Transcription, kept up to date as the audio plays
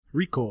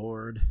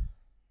Record.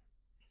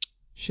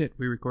 Shit,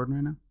 we recording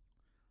right now?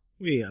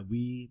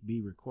 We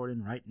be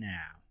recording right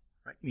now.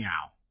 Right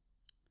meow.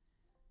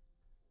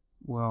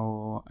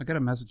 Well, I got a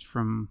message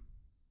from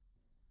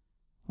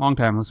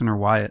longtime listener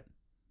Wyatt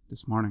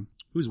this morning.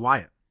 Who's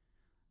Wyatt?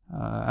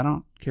 I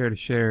don't care to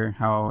share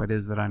how it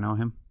is that I know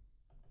him.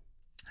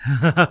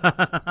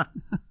 What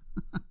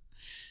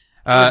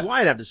does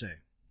Wyatt have to say?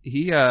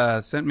 He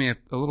sent me a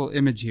little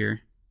image here.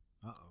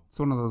 Uh-oh. It's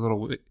one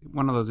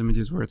of those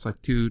images where it's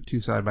like two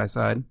side by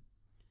side,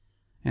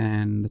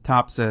 and the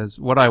top says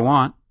what I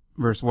want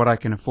versus what I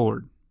can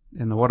afford.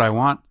 And the what I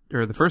want,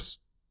 or the first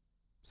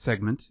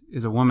segment,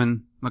 is a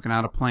woman looking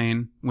out a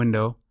plane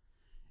window,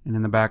 and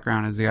in the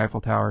background is the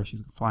Eiffel Tower.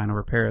 She's flying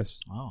over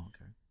Paris. Oh,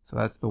 okay. So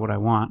that's the what I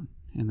want.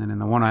 And then in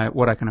the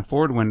what I can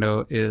afford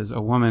window is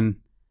a woman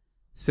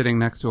sitting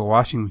next to a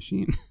washing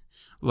machine,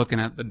 looking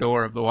at the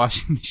door of the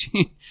washing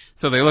machine.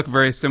 So they look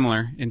very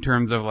similar in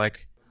terms of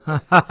like. So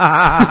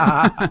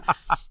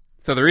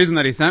the reason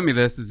that he sent me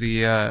this is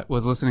he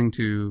was listening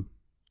to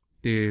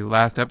the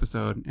last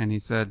episode, and he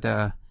said,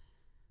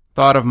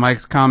 thought of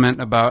Mike's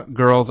comment about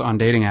girls on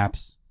dating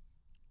apps.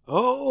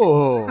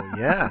 Oh,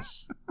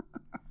 yes.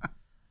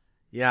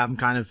 Yeah, I'm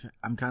kind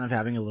of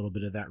having a little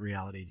bit of that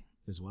reality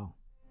as well.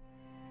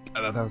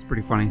 I thought that was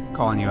pretty funny. He's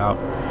calling you out.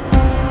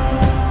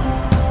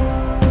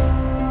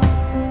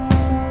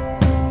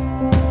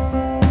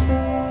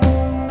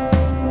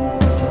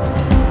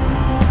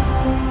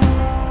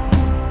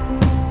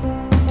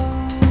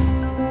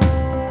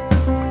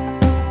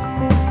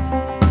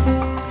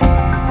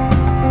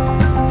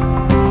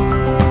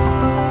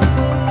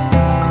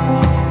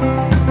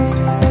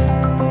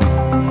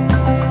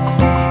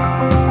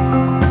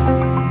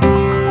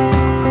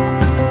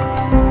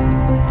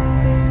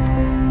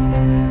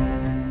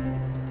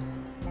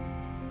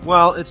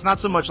 Well, it's not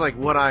so much like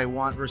what I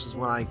want versus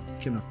what I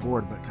can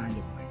afford, but kind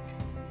of like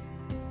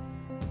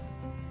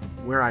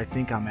where I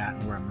think I'm at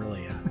and where I'm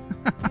really at.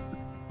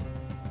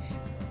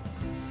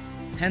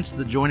 Hence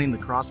the joining the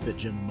CrossFit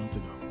gym a month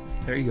ago.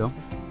 There you go.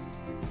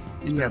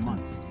 It's been a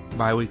month.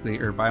 Bi-weekly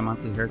or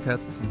bi-monthly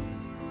haircuts.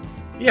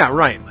 Yeah,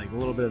 right. Like a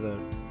little bit of the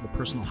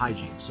personal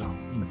hygiene. So,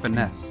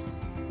 Finesse.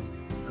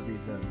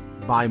 The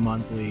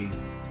bi-monthly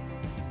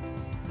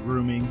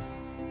grooming,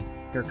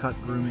 haircut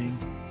grooming.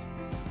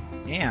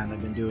 And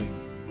I've been doing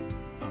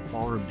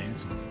ballroom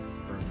dancing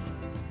for a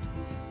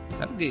month.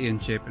 That'll get you in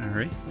shape in a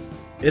hurry.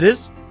 It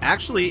is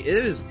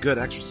good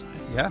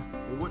exercise. Yeah.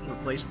 It wouldn't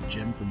replace the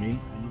gym for me.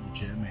 I need the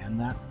gym and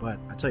that. But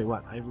I tell you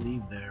what, I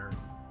leave there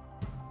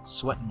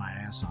sweating my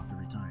ass off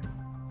every time.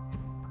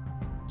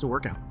 It's a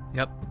workout.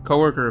 Yep.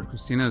 Coworker of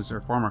Christina's,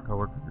 or former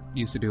coworker,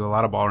 used to do a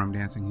lot of ballroom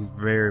dancing. He's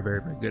very,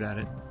 very, very good at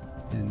it.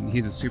 And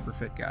he's a super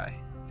fit guy.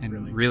 And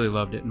really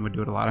loved it and would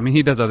do it a lot. I mean,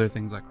 he does other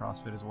things like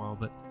CrossFit as well,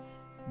 but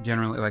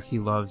generally, like, he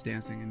loves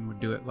dancing and would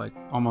do it like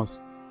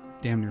almost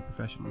damn near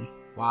professionally.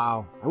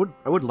 Wow.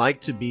 I would like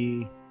to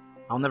be.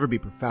 I'll never be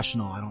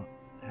professional. I don't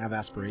have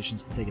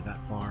aspirations to take it that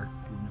far.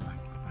 Even if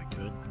I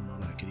could, I don't know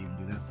that I could even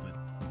do that. But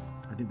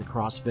I think the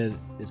CrossFit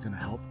is going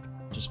to help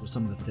just with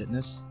some of the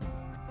fitness.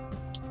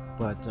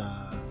 But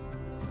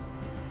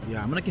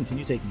yeah, I'm going to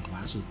continue taking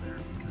classes there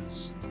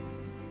because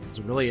it's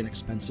a really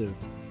inexpensive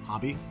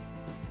hobby.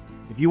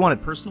 If you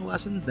wanted personal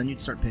lessons, then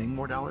you'd start paying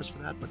more dollars for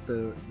that. But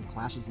the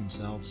classes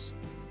themselves,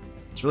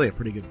 it's really a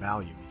pretty good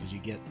value because you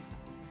get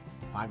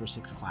 5 or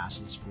 6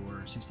 classes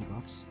for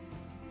 $60.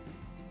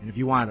 And if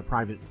you wanted a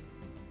private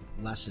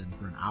lesson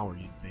for an hour,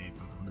 you'd pay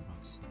about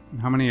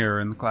 $100. How many are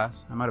in the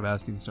class? I might have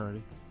asked you this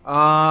already.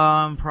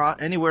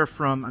 Anywhere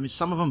from,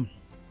 some of them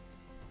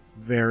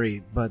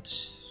vary,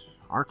 but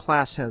our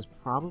class has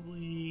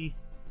probably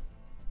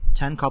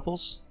 10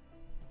 couples.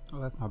 Oh,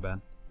 that's not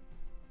bad.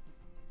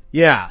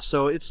 Yeah,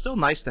 so it's still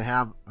nice to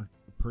have a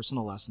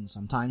personal lesson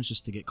sometimes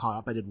just to get caught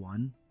up. I did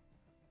one.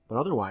 But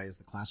otherwise,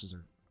 the classes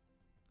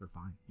they're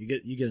fine. You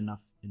get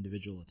enough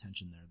individual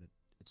attention there that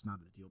it's not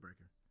a deal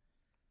breaker.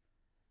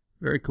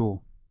 Very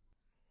cool.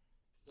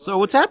 So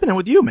what's happening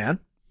with you, man?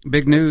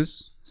 Big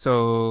news.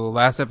 So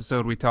last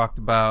episode we talked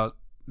about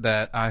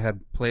that I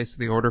had placed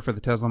the order for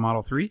the Tesla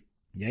Model 3.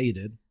 Yeah, you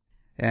did.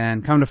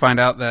 And come to find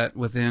out that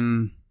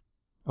within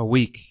a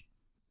week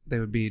they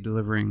would be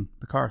delivering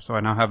the car. So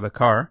I now have the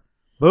car.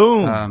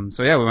 Boom.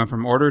 So yeah, we went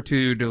from order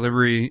to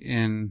delivery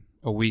in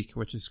a week,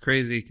 which is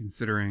crazy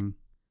considering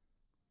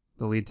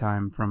the lead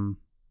time from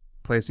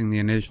placing the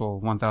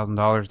initial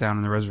 $1,000 down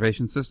in the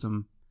reservation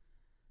system,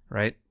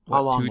 right?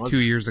 How long was 2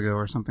 it? years ago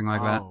or something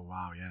like that. Oh,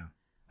 wow,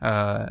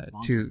 yeah.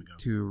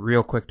 To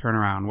real quick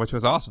turnaround, which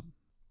was awesome.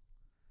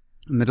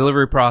 And the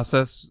delivery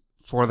process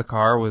for the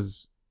car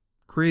was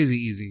crazy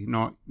easy.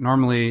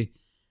 Normally,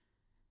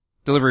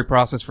 delivery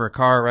process for a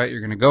car, right?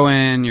 You're going to go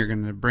in, you're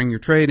going to bring your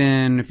trade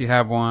in if you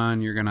have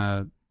one, you're going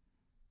to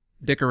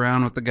dick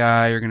around with the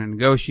guy, you're going to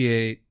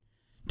negotiate,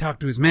 talk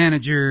to his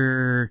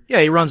manager. Yeah,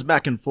 he runs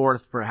back and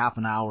forth for half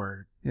an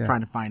hour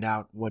trying to find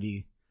out what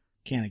he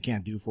can and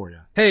can't do for you.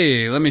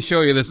 Hey, let me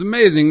show you this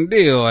amazing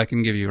deal I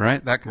can give you,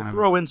 right? That kind of.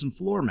 Throw in some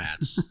floor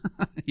mats.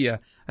 Yeah,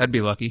 I'd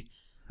be lucky.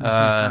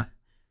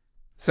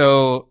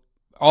 So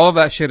all of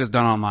that shit is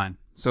done online.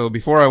 So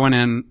before I went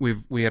in,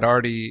 we had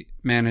already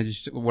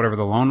managed whatever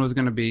the loan was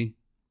going to be,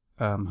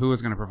 who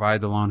was going to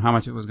provide the loan, how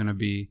much it was going to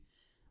be,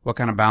 what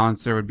kind of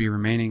balance there would be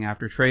remaining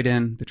after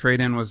trade-in. The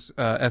trade-in was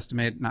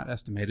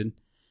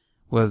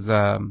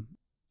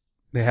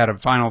they had a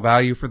final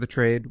value for the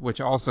trade,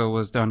 which also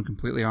was done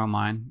completely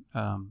online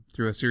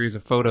through a series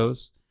of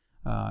photos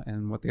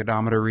and what the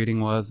odometer reading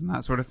was and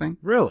that sort of thing.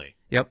 Really?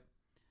 Yep.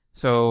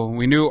 So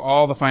we knew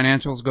all the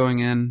financials going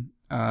in,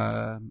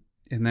 and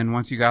then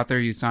once you got there,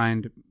 you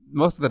signed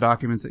most of the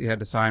documents that you had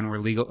to sign were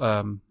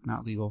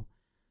not legal,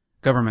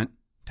 government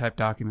type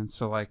documents.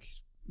 So like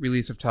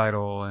release of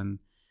title and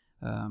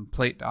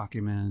plate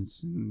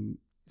documents and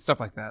stuff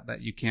like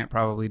that you can't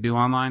probably do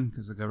online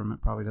because the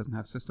government probably doesn't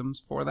have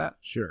systems for that.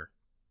 Sure.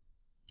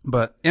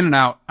 But in and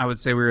out, I would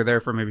say we were there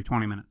for maybe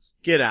 20 minutes.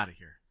 Get out of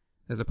here.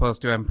 As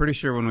opposed to, I'm pretty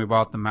sure when we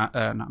bought the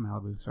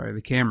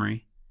the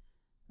Camry,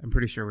 I'm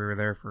pretty sure we were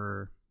there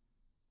for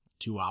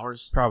 2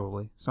 hours?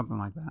 Probably, something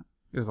like that.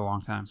 It was a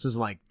long time. This is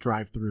like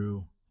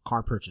drive-through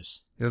car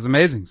purchase. It was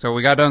amazing. So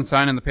we got done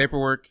signing the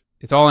paperwork.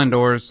 It's all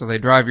indoors, so they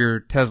drive your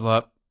Tesla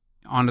up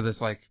onto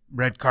this like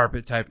red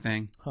carpet type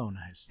thing. Oh,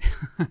 nice.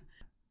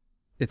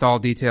 It's all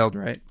detailed,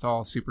 right? It's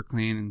all super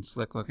clean and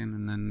slick looking,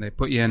 and then they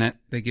put you in it.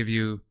 They give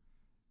you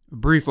a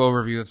brief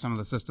overview of some of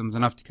the systems,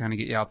 enough to kind of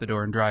get you out the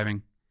door and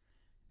driving,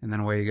 and then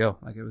away you go.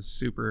 Like, it was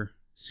super,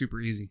 super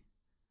easy.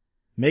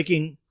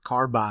 Making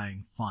car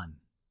buying fun.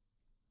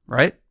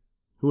 Right?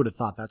 Who would have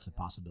thought that's a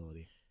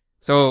possibility?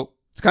 So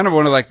it's kind of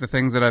one of like the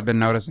things that I've been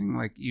noticing.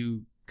 Like,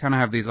 you kind of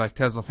have these like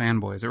Tesla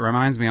fanboys. It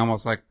reminds me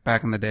almost like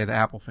back in the day, the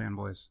Apple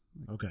fanboys.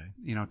 Okay.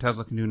 You know,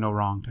 Tesla can do no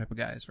wrong type of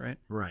guys, right?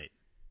 Right.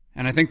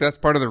 And I think that's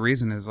part of the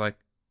reason is like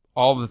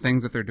all the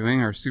things that they're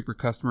doing are super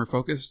customer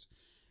focused,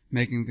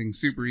 making things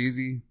super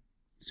easy,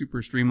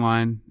 super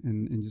streamlined,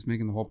 and just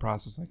making the whole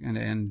process like end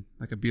to end,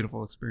 like a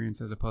beautiful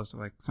experience as opposed to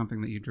like something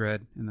that you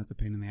dread and that's a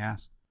pain in the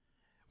ass.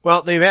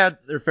 Well, they've had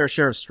their fair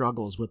share of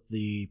struggles with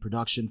the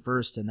production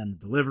first and then the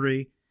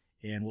delivery,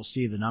 and we'll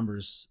see the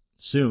numbers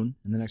soon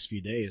in the next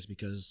few days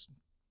because,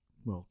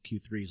 well,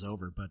 Q3 is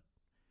over, but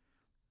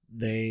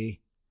they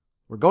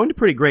were going to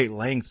pretty great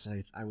lengths,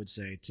 I would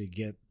say, to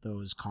get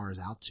those cars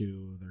out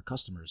to their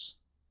customers.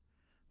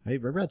 I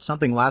read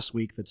something last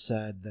week that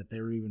said that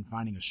they were even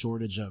finding a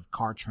shortage of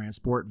car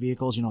transport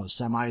vehicles, you know, the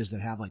semis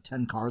that have like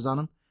 10 cars on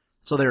them.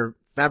 So they're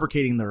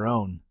fabricating their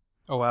own.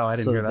 Oh, wow, I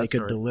didn't hear that so they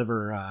could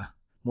deliver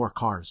more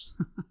cars.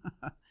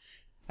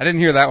 I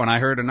didn't hear that one. I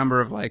heard a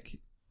number of like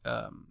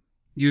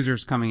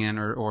users coming in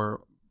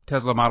or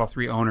Tesla Model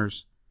 3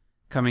 owners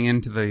coming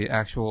into the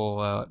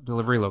actual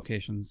delivery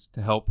locations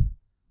to help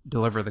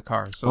deliver the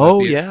cars.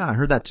 So yeah, I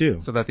heard that too.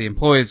 So that the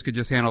employees could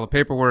just handle the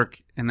paperwork,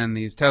 and then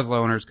these Tesla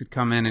owners could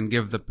come in and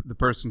give the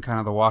person kind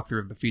of the walkthrough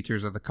of the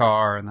features of the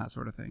car and that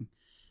sort of thing.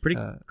 Pretty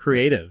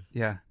creative.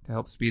 Yeah, to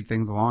help speed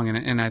things along,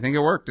 and I think it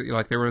worked.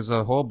 Like, there was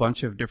a whole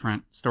bunch of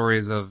different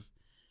stories of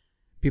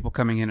people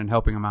coming in and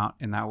helping them out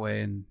in that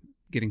way, and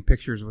getting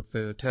pictures with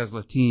the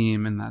Tesla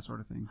team and that sort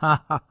of thing.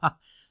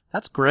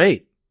 That's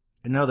great.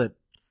 I know that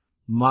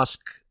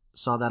Musk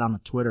saw that on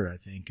Twitter, I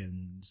think,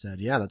 and said,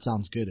 yeah, that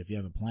sounds good. If you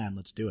have a plan,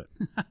 let's do it.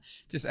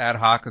 Just ad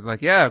hoc is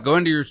like, yeah, go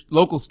into your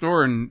local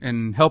store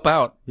and help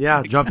out.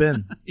 Yeah, jump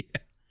in. Yeah.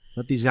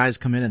 Let these guys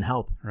come in and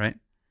help. Right.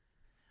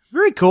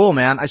 Very cool,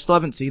 man. I still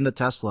haven't seen the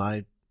Tesla.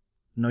 I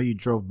know you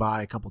drove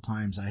by a couple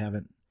times. I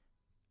haven't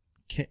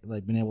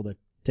been able to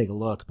take a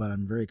look, but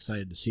I'm very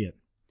excited to see it.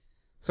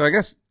 So I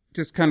guess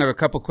just kind of a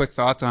couple quick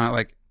thoughts on it.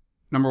 Like,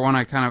 number one,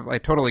 I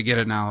totally get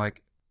it now.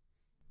 Like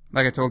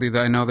I told you,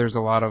 that I know there's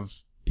a lot of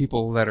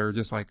people that are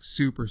just like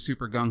super,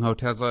 super gung-ho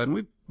Tesla, and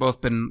we've both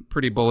been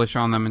pretty bullish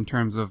on them in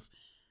terms of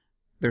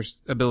their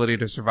ability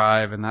to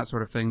survive and that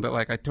sort of thing. But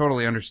like, I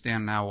totally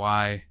understand now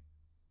why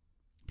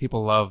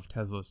people love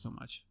Teslas so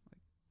much.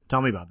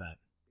 Tell me about that.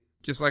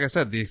 Just like I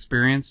said, the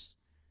experience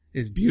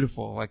is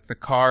beautiful. Like, the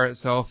car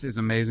itself is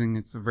amazing.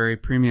 It's a very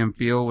premium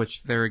feel,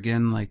 which there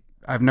again, like,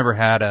 I've never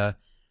had a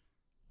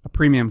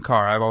premium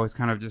car. I've always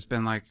kind of just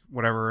been like,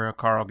 whatever, a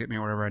car will get me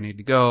wherever I need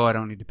to go. I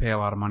don't need to pay a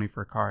lot of money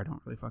for a car. I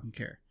don't really fucking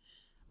care.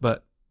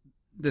 But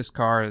this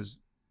car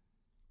is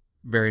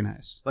very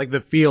nice. Like,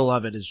 the feel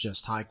of it is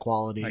just high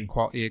quality.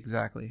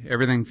 Exactly.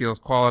 Everything feels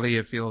quality.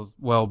 It feels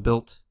well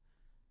built.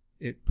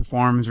 It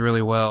performs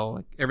really well.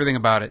 Like, everything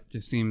about it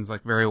just seems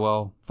like very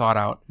well thought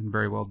out and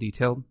very well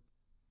detailed.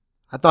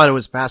 I thought it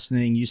was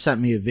fascinating. You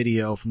sent me a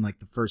video from like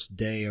the first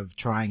day of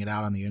trying it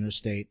out on the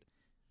interstate.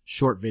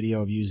 Short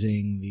video of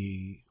using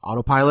the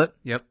autopilot.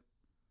 Yep.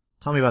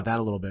 Tell me about that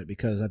a little bit,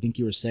 because I think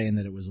you were saying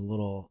that it was a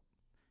little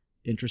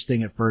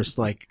interesting at first,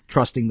 like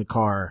trusting the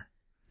car.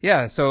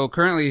 Yeah, so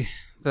currently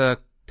the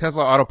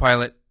Tesla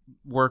autopilot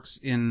works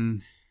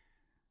in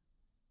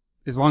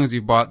as long as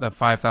you bought the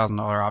 $5,000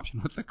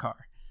 option with the car.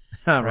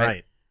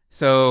 Right.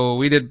 So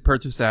we did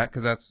purchase that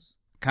because that's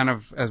kind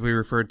of, as we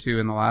referred to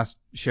in the last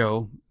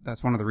show,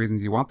 that's one of the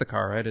reasons you want the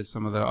car, right, is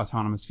some of the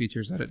autonomous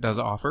features that it does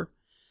offer.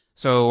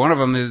 So one of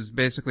them is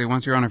basically,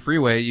 once you're on a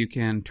freeway, you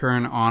can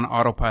turn on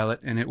autopilot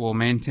and it will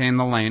maintain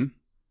the lane.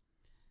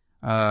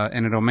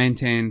 and it'll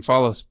maintain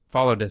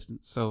follow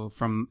distance. So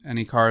from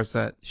any cars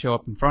that show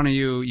up in front of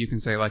you, you can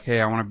say like,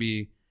 hey, I want to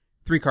be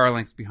 3 car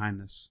lengths behind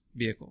this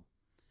vehicle.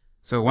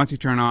 So once you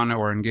turn on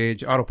or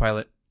engage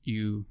autopilot,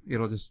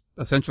 it'll just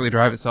essentially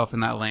drive itself in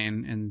that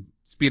lane and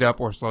speed up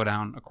or slow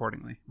down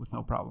accordingly with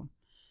no problem.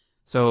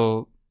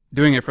 So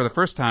doing it for the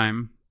first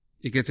time,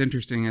 it gets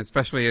interesting,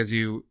 especially as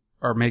you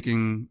are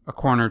making a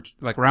corner,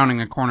 like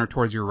rounding a corner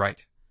towards your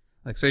right.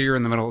 Like say you're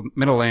in the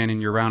middle lane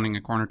and you're rounding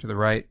a corner to the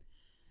right,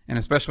 and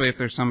especially if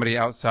there's somebody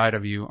outside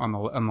of you on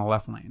the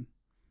left lane,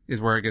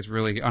 is where it gets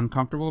really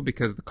uncomfortable,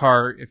 because the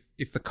car,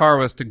 if the car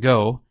was to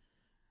go,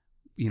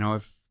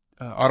 if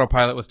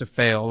autopilot was to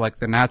fail, like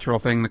the natural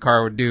thing the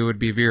car would do would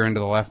be veer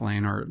into the left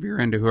lane or veer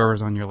into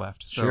whoever's on your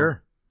left. So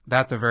Sure.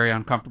 That's a very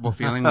uncomfortable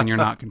feeling when you're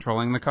not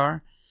controlling the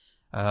car.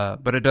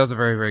 But it does a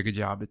very, very good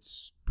job.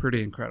 It's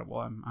pretty incredible.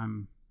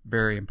 I'm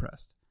very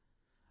impressed.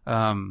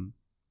 One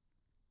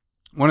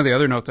of the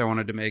other notes I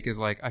wanted to make is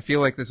like, I feel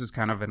like this is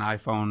kind of an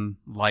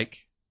iPhone-like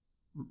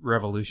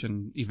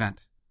revolution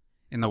event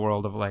in the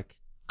world of like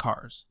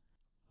cars.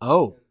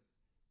 Oh.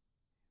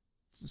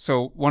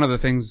 So one of the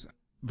things,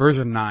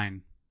 version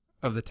 9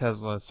 of the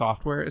Tesla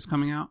software is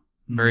coming out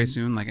very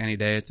soon, like any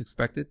day it's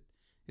expected.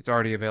 It's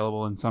already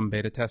available in some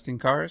beta testing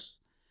cars.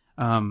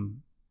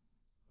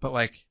 But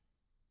like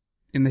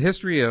in the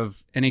history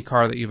of any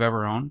car that you've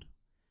ever owned,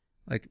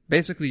 like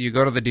basically you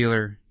go to the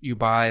dealer, you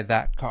buy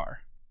that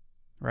car,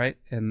 right?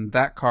 And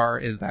that car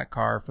is that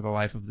car for the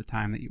life of the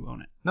time that you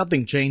own it.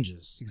 Nothing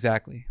changes.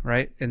 Exactly,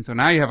 right? And so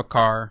now you have a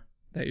car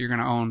that you're going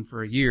to own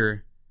for a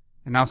year,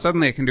 and now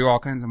suddenly it can do all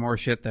kinds of more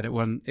shit that it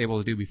wasn't able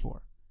to do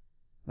before.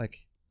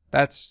 Like,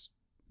 that's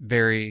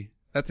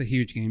a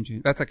huge game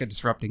changer. That's like a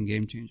disrupting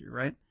game changer,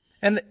 right?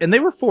 And they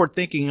were forward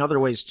thinking in other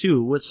ways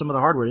too with some of the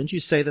hardware. Didn't you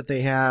say that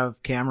they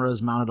have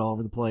cameras mounted all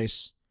over the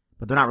place,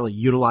 but they're not really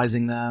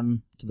utilizing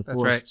them to the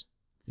fullest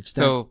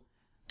extent? So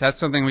that's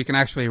something we can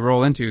actually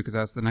roll into, because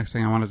that's the next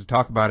thing I wanted to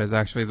talk about, is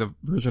actually the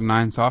version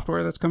 9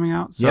 software that's coming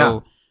out.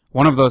 So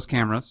one of those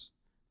cameras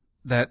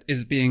that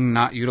is being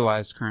not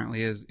utilized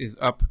currently is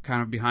up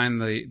kind of behind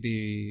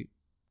the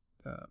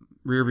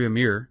rear view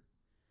mirror.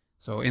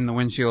 So in the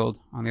windshield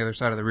on the other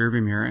side of the rear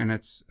view mirror, and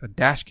it's a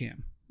dash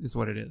cam is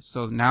what it is.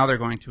 So now they're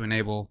going to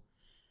enable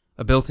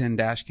a built-in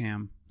dash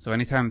cam. So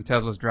anytime the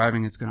Tesla's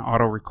driving, it's going to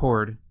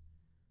auto-record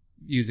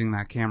using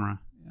that camera.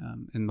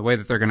 And the way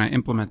that they're going to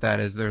implement that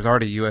is there's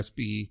already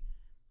USB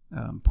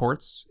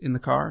ports in the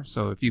car.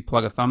 So if you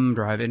plug a thumb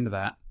drive into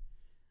that,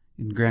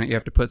 and granted you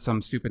have to put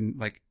some stupid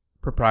like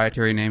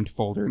proprietary named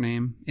folder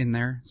name in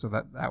there, so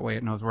that way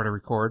it knows where to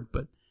record.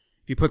 But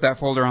if you put that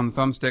folder on the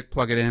thumbstick,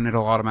 plug it in,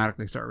 it'll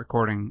automatically start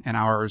recording an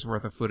hour's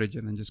worth of footage,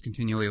 and then just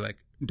continually like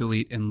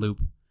delete and loop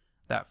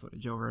that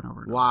footage over and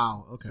over and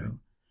wow. over. Okay.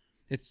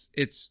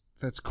 So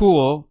that's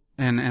cool.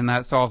 And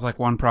that solves like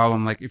one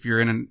problem, like if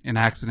you're in an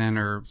accident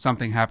or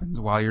something happens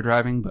while you're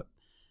driving. But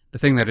the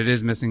thing that it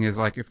is missing is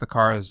like if the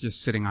car is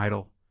just sitting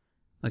idle,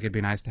 like it'd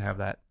be nice to have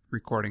that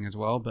recording as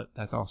well, but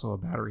that's also a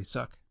battery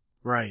suck.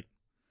 Right.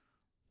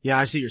 Yeah,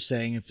 I see what you're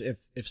saying.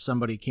 If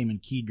somebody came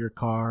and keyed your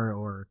car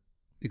or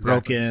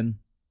broke in.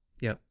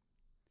 Yep.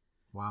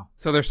 Wow.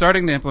 So they're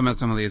starting to implement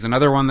some of these.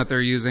 Another one that they're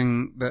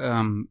using,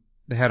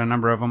 they had a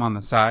number of them on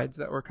the sides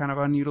that were kind of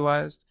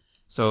unutilized.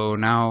 So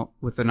now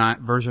with the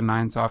version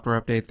 9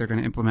 software update, they're going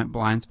to implement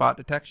blind spot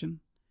detection.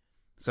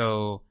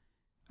 So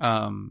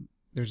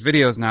there's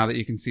videos now that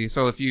you can see.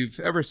 So if you've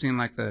ever seen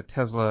like the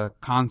Tesla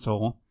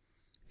console,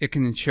 it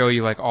can show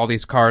you like all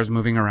these cars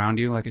moving around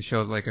you. Like it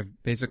shows like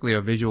basically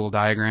a visual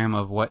diagram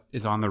of what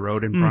is on the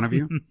road in front of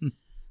you.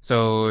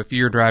 So if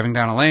you're driving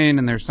down a lane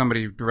and there's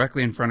somebody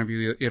directly in front of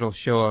you, it'll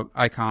show an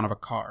icon of a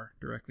car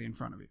directly in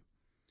front of you.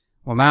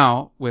 Well,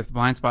 now, with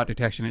blind spot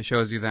detection, it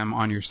shows you them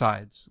on your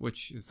sides,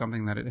 which is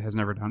something that it has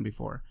never done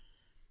before.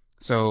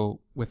 So,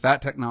 with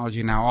that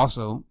technology now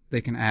also, they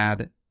can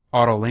add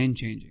auto lane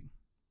changing.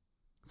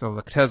 So,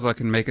 the Tesla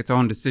can make its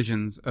own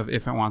decisions of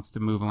if it wants to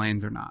move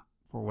lanes or not,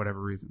 for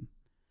whatever reason.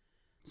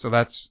 So,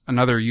 that's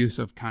another use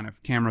of kind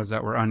of cameras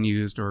that were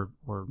unused or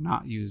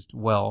not used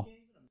well.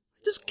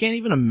 I just can't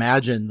even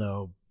imagine,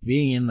 though,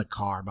 being in the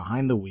car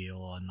behind the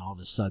wheel and all of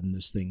a sudden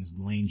this thing's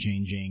lane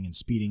changing and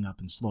speeding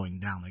up and slowing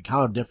down. Like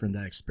how different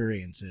that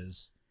experience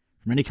is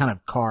from any kind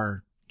of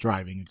car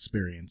driving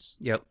experience.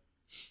 Yep.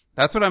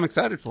 That's what I'm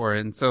excited for.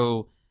 And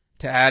so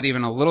to add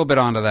even a little bit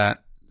onto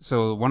that,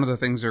 so one of the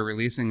things they're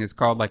releasing is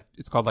called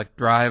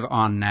Drive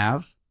on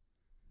Nav.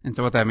 And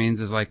so what that means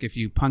is like if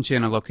you punch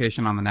in a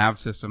location on the nav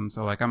system,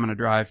 so like I'm going to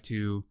drive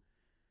to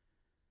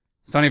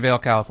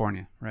Sunnyvale,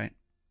 California, right?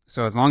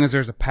 So as long as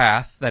there's a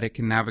path that it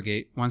can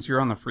navigate, once you're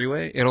on the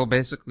freeway, it'll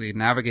basically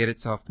navigate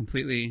itself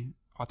completely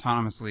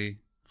autonomously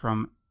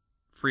from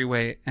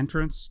freeway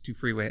entrance to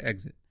freeway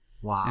exit.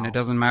 Wow. And it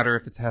doesn't matter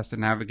if it has to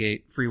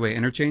navigate freeway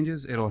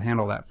interchanges, it'll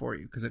handle that for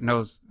you because it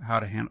knows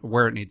how to handle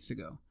where it needs to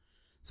go.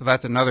 So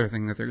that's another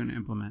thing that they're going to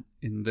implement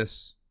in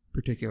this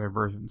particular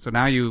version. So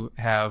now you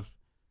have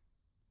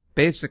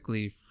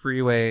basically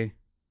freeway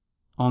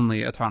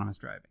only autonomous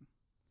driving.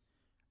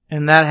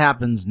 And that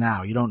happens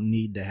now. You don't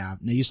need to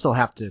have. Now, you still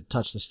have to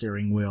touch the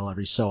steering wheel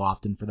every so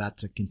often for that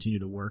to continue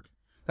to work.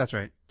 That's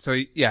right. So,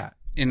 yeah,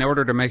 in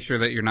order to make sure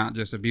that you're not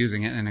just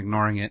abusing it and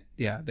ignoring it,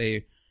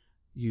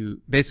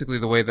 basically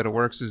the way that it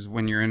works is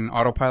when you're in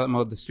autopilot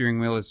mode, the steering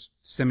wheel is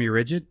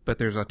semi-rigid, but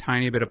there's a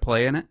tiny bit of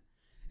play in it.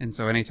 And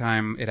so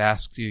anytime it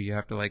asks you, you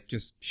have to like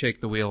just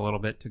shake the wheel a little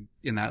bit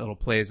in that little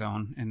play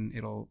zone, and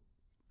it'll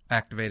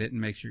activate it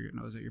and make sure it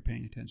knows that you're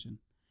paying attention.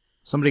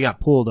 Somebody got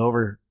pulled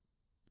over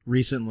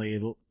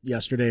recently,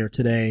 yesterday or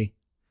today,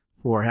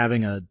 for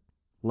having a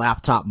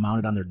laptop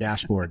mounted on their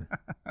dashboard.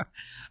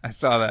 I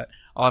saw that.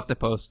 I'll have to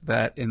post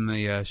that in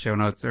the show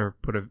notes or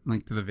put a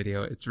link to the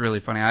video. It's really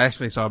funny. I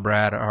actually saw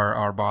Brad,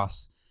 our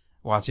boss,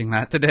 watching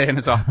that today in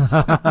his office.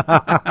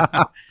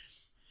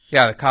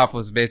 Yeah, the cop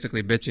was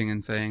basically bitching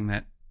and saying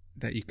that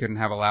you couldn't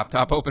have a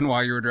laptop open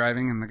while you were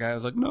driving, and the guy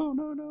was like,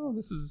 no,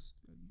 this is,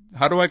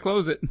 how do I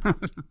close it?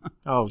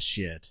 Oh,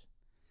 shit.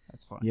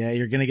 That's funny. Yeah,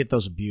 you're going to get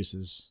those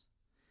abuses.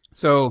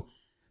 So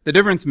the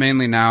difference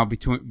mainly now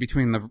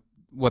between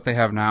what they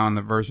have now and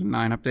the version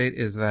 9 update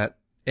is that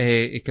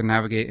it can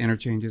navigate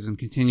interchanges and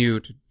continue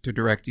to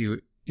direct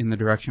you in the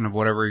direction of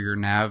whatever your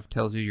nav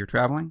tells you you're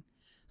traveling.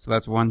 So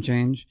that's one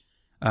change.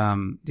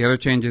 The other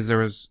change is there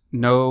was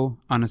no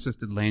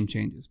unassisted lane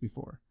changes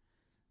before.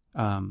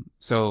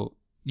 So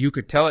you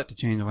could tell it to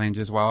change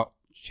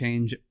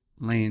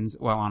lanes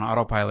while on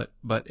autopilot,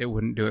 but it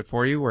wouldn't do it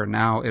for you, where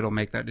now it'll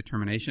make that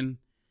determination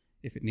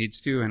if it needs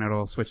to, and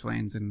it'll switch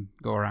lanes and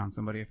go around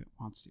somebody if it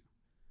wants to.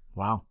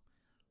 Wow.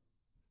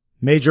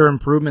 Major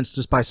improvements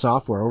just by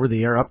software,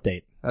 over-the-air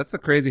update. That's the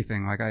crazy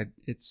thing.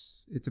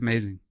 It's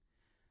amazing.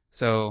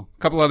 So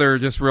a couple other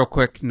just real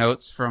quick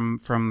notes from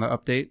the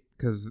update,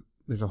 because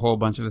there's a whole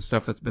bunch of the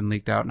stuff that's been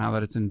leaked out now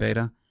that it's in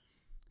beta.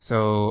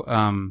 So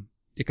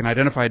it can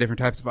identify different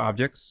types of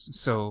objects.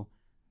 So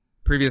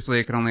previously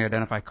it could only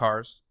identify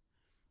cars,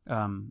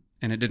 and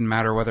it didn't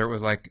matter whether it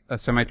was like a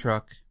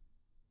semi-truck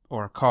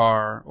or a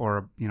car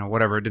or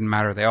whatever. It didn't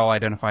matter. They all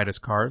identified as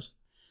cars.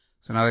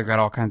 So now they've got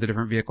all kinds of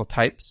different vehicle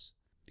types.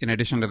 In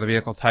addition to the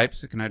vehicle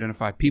types, it can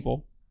identify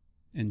people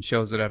and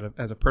shows it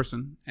as a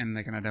person, and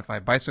they can identify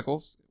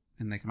bicycles,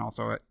 and they can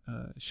also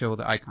show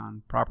the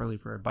icon properly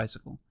for a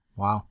bicycle.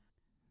 Wow.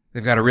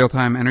 They've got a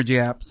real-time energy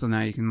app, so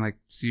now you can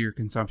see your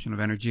consumption of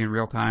energy in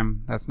real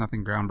time. That's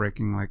nothing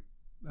groundbreaking. Like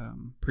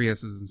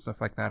Priuses and stuff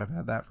like that have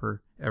had that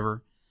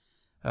forever.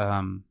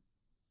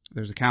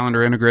 There's a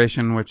calendar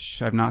integration,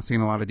 which I've not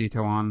seen a lot of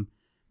detail on.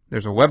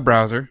 There's a web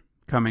browser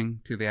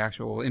coming to the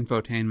actual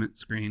infotainment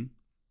screen.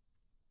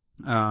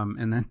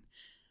 And then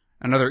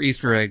another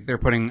Easter egg, they're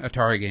putting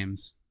Atari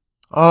games.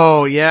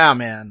 Oh, yeah,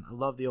 man. I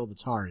love the old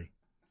Atari.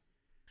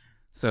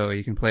 So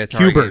you can play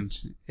Atari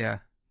games.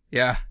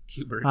 Yeah,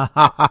 Q-Bert.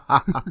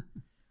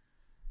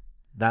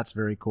 That's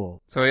very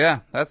cool. So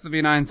yeah, that's the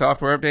V9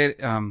 software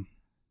update.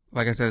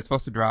 Like I said, it's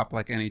supposed to drop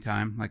like any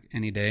time, like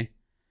any day.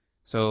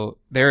 So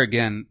there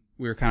again,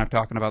 we were kind of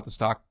talking about the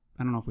stock.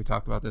 I don't know if we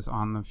talked about this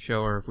on the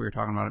show or if we were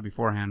talking about it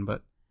beforehand,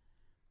 but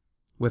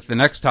with the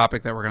next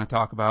topic that we're going to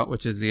talk about,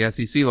 which is the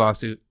SEC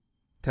lawsuit,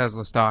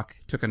 Tesla stock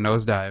took a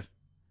nosedive.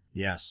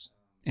 Yes.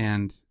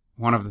 And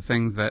one of the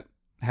things that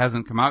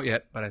hasn't come out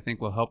yet, but I think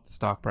will help the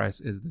stock price,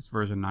 is this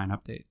version 9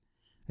 update.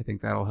 I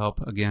think that'll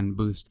help, again,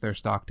 boost their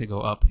stock to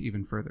go up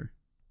even further.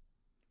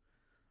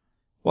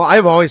 Well,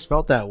 I've always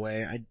felt that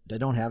way. I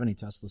don't have any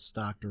Tesla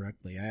stock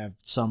directly. I have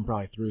some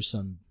probably through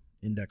some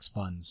index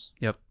funds.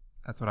 Yep,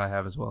 that's what I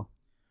have as well.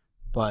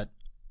 But,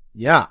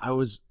 yeah, I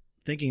was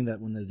thinking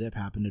that when the dip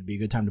happened, it'd be a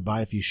good time to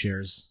buy a few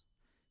shares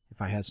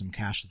if I had some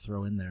cash to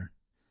throw in there.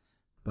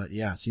 But,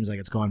 yeah, it seems like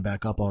it's gone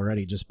back up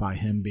already just by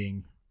him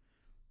being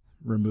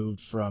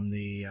removed from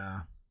the,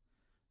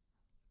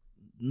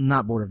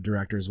 not board of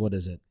directors, what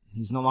is it?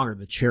 He's no longer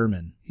the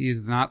chairman.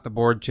 He's not the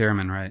board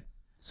chairman, right?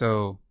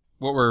 So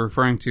what we're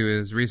referring to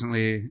is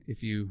recently,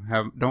 if you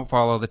don't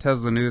follow the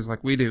Tesla news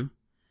like we do,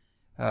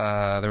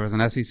 there was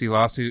an SEC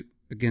lawsuit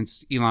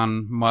against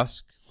Elon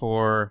Musk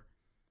for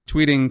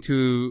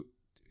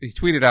he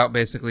tweeted out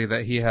basically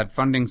that he had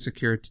funding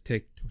secured to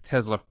take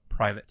Tesla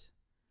private.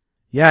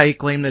 Yeah, he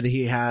claimed that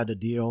he had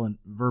a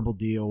verbal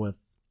deal with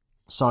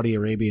a Saudi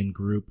Arabian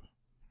group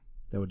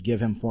that would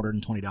give him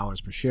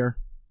 $420 per share.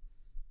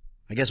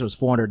 I guess it was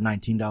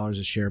 $419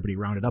 a share, but he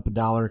rounded up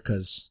 $1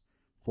 because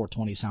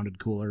 $420 sounded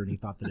cooler, and he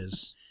thought that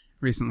his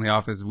recently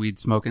off his weed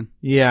smoking.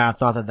 Yeah, I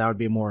thought that would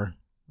be more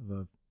of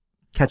a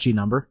catchy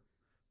number.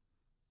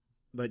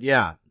 But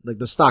yeah, like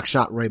the stock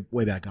shot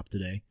way back up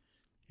today,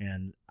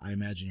 and I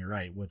imagine you're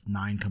right. With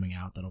 9 coming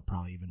out, that'll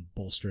probably even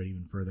bolster it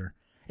even further.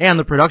 And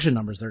the production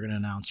numbers they're going to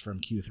announce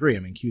from Q3. I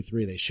mean,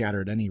 Q3 they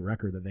shattered any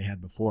record that they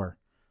had before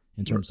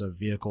in terms of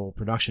vehicle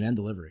production and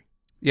delivery.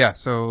 Yeah,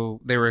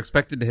 so they were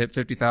expected to hit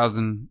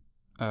 50,000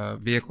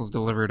 vehicles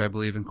delivered, I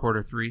believe, in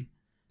quarter 3.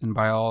 And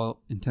by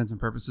all intents and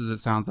purposes, it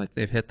sounds like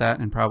they've hit that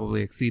and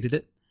probably exceeded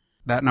it.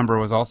 That number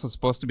was also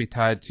supposed to be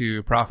tied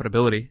to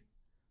profitability.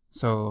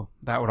 So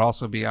that would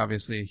also be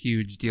obviously a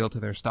huge deal to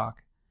their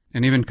stock.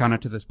 And even kind of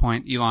to this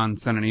point, Elon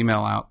sent an email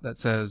out that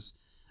says,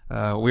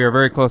 We are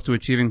very close to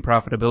achieving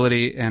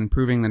profitability and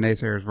proving the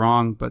naysayers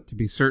wrong, but to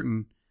be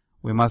certain,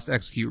 we must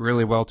execute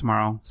really well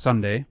tomorrow,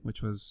 Sunday,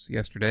 which was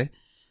yesterday,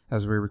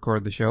 as we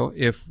record the show.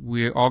 If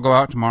we all go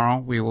out tomorrow,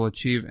 we will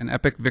achieve an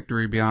epic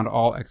victory beyond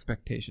all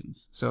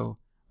expectations. So,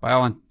 by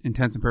all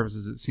intents and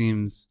purposes, it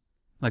seems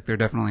like they're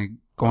definitely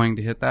going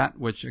to hit that,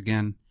 which,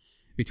 again,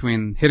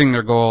 between hitting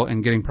their goal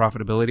and getting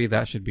profitability,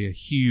 that should be a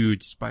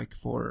huge spike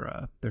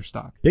for their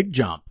stock. Big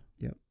jump.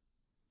 Yep.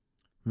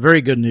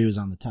 Very good news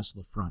on the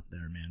Tesla front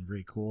there, man.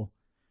 Very cool.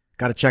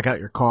 Got to check out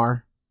your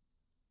car.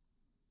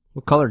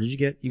 What color did you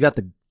get? You got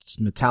the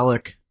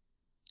metallic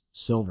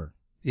silver.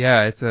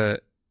 Yeah, is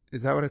that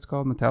what it's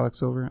called? Metallic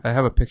silver? I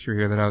have a picture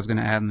here that I was going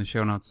to add in the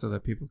show notes so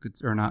that people could,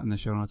 or not in the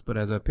show notes, but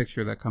as a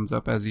picture that comes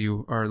up as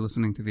you are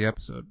listening to the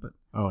episode. But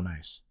oh,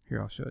 nice.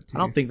 Here, I'll show it to you. I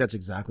don't think that's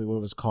exactly what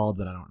it was called,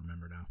 but I don't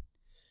remember now.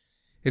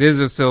 It is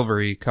a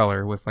silvery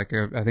color with I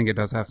think it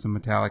does have some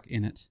metallic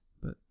in it,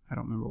 but I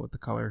don't remember what the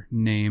color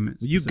name is.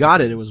 Well, you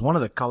got it. It was one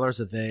of the colors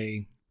that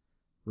they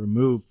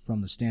removed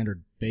from the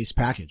standard base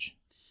package.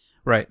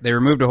 Right. They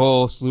removed a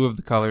whole slew of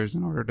the colors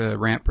in order to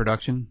ramp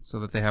production so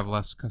that they have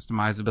less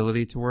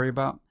customizability to worry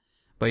about.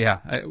 But yeah,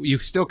 you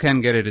still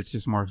can get it. It's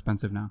just more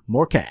expensive now.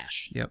 More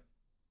cash. Yep.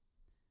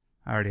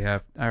 I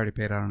already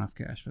paid out enough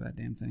cash for that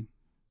damn thing.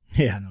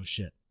 Yeah, no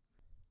shit.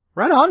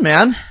 Right on,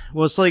 man.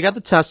 Well, so you got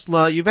the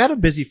Tesla. You've had a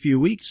busy few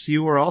weeks.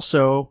 You were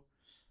also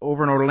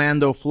over in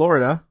Orlando,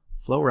 Florida.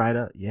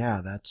 Florida.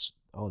 Yeah, that's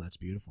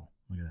beautiful.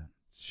 Look at that.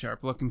 It's a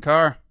sharp looking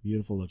car.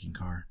 Beautiful looking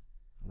car.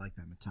 I like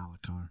that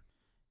metallic car.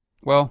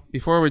 Well,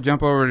 before we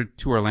jump over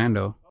to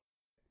Orlando,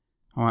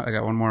 I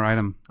got one more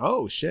item.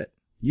 Oh, shit.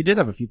 You did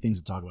have a few things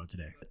to talk about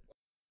today.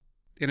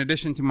 In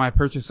addition to my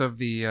purchase of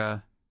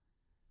the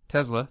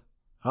Tesla.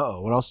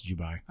 Uh-oh, what else did you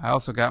buy? I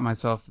also got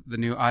myself the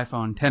new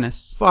iPhone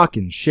XS.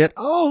 Fucking shit.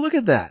 Oh, look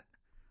at that.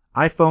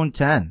 iPhone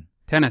 10.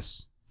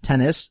 Tennis.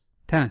 Tennis?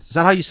 Tennis. Is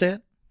that how you say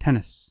it?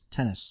 Tennis.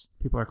 Tennis.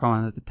 People are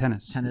calling it the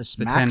Tennis. Tennis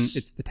the Max?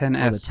 It's the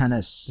 10S. Oh, the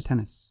Tennis. The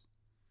Tennis.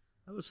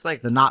 That looks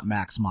like the not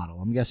Max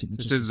model. I'm guessing.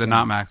 This is the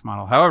not Max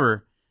model.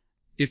 However,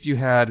 if you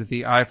had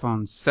the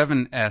iPhone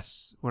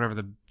 7S, whatever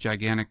the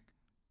gigantic,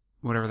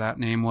 whatever that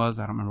name was,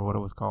 I don't remember what it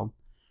was called.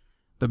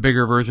 The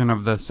bigger version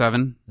of the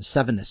 7. The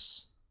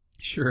 7S.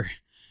 Sure.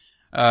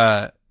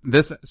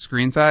 This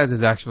screen size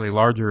is actually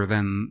larger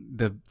than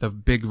the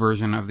big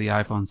version of the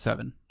iPhone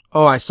 7.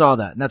 Oh, I saw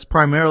that. And that's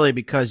primarily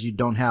because you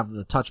don't have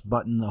the touch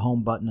button, the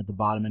home button at the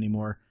bottom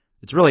anymore.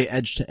 It's really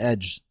edge to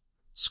edge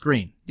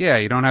screen. Yeah,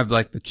 you don't have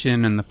like the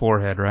chin and the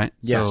forehead, right?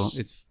 Yes. So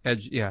it's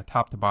edge, yeah,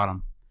 top to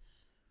bottom.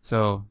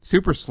 So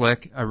super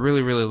slick. I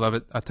really, really love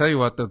it. I'll tell you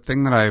what, the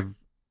thing that I've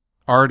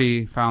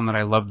already found that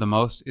I love the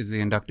most is the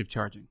inductive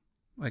charging.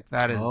 Like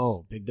that is.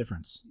 Oh, big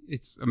difference.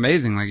 It's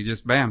amazing. Like you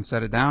just, bam,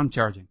 set it down,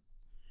 charging.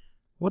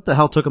 What the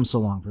hell took them so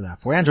long for that?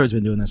 For Android's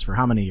been doing this for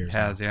how many years? It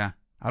has, now? yeah.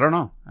 I don't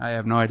know. I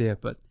have no idea,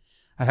 but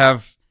I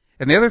have.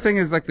 And the other thing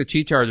is like the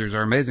Qi chargers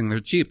are amazing.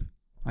 They're cheap.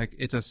 Like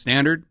it's a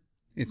standard.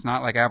 It's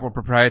not like Apple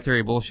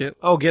proprietary bullshit.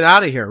 Oh, get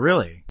out of here.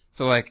 Really?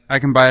 So like I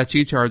can buy a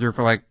Qi charger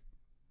for like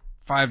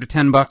 $5 to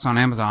 $10 on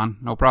Amazon.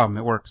 No problem.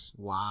 It works.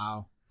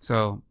 Wow.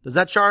 So does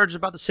that charge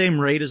about the same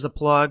rate as the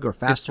plug or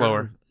faster? It's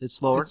slower. It's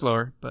slower? It's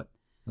slower, but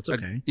that's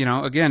okay. You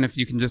know, again, if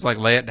you can just like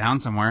lay it down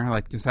somewhere,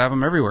 like just have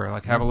them everywhere.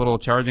 Like have a little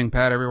charging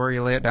pad everywhere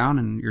you lay it down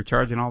and you're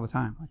charging all the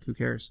time. Like who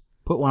cares?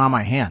 Put one on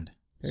my hand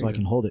There so I you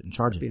can go. hold it and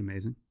charge That'd be it.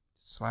 amazing.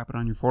 Slap it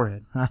on your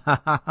forehead.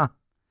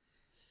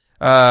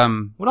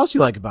 What else you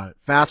like about it?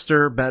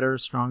 Faster, better,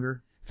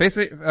 stronger?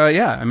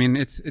 Yeah. I mean,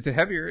 it's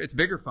a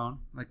bigger phone.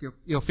 Like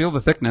you'll feel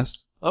the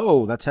thickness.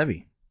 Oh, that's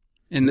heavy.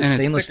 And, Is it and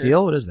stainless it's thicker.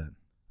 steel? What is that?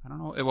 I don't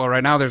know. Well,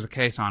 right now there's a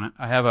case on it.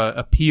 I have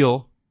a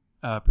peel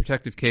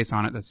protective case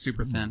on it that's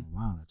super thin. Oh,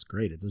 wow, that's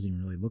great. It doesn't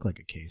even really look like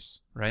a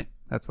case. Right?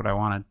 That's what I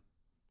wanted.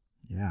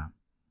 Yeah,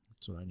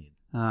 that's what I need.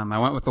 I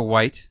went with the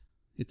white.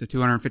 It's a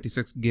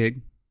 256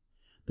 gig.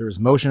 There is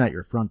motion at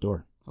your front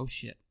door. Oh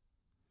shit!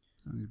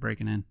 Somebody's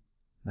breaking in.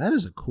 That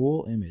is a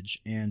cool image.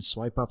 And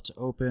swipe up to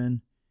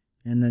open.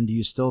 And then do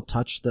you still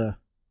touch the...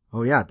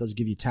 Oh, yeah, it does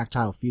give you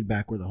tactile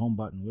feedback where the home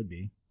button would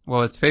be.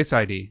 Well, it's Face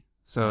ID,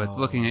 so it's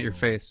looking at your Oh.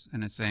 face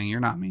and it's saying, "You're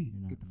not me.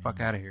 You're not Get the me. fuck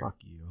out of here." Fuck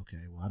you.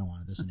 Okay, well, I don't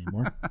want this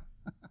anymore.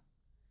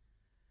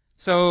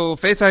 So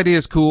Face ID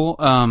is cool.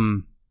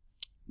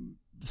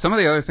 Some of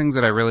the other things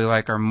that I really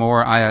like are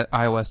more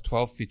iOS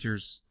 12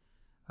 features,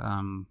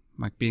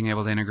 like being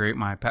able to integrate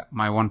my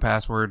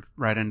 1Password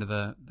right into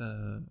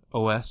the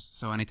OS.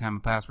 So anytime a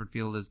password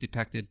field is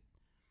detected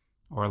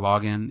or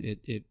login,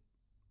 it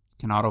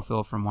can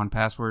autofill from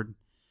 1Password.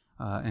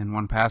 And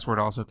 1Password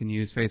also can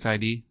use Face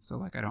ID. So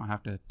like I don't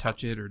have to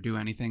touch it or do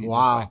anything. It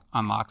Wow. just like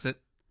unlocks it.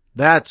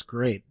 That's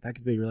great. That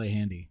could be really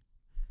handy.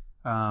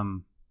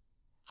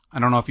 I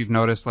don't know if you've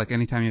noticed, like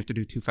anytime you have to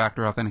do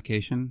two-factor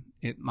authentication,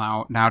 it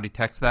now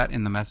detects that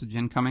in the message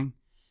incoming,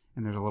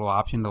 and there's a little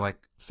option to like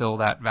fill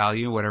that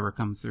value, whatever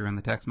comes through in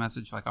the text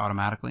message, like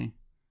automatically.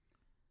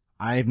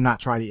 I've not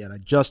tried it yet. I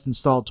just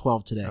installed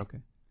 12 today. Okay.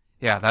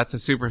 Yeah, that's a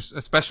super,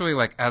 especially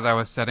like as I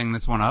was setting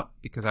this one up,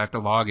 because I have to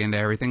log into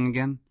everything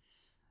again,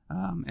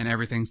 and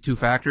everything's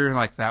two-factor,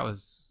 like that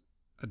was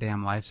a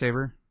damn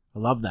lifesaver. I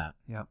love that.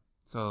 Yep.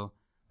 So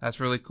that's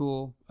really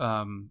cool.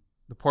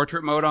 The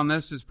portrait mode on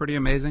this is pretty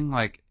amazing.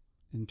 Like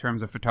in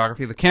terms of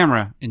photography, the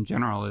camera in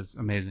general is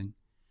amazing.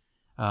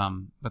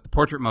 But the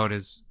portrait mode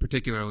is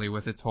particularly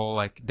with its whole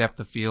like depth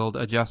of field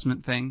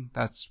adjustment thing.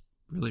 That's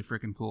really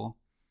freaking cool.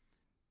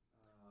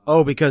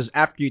 Oh, because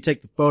after you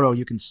take the photo,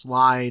 you can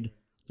slide.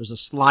 There's a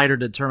slider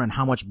to determine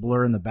how much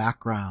blur in the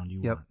background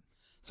you want.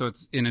 So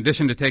it's, in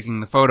addition to taking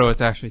the photo, it's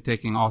actually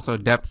taking also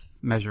depth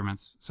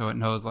measurements. So it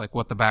knows like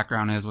what the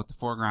background is, what the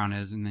foreground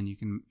is, and then you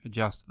can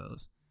adjust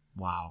those.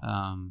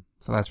 Wow.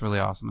 So that's really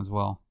awesome as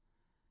well.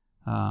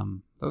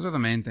 Those are the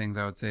main things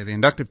I would say. The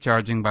inductive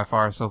charging by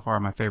far, so far,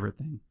 my favorite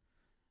thing.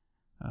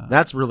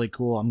 That's really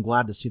cool. I'm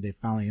glad to see they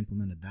finally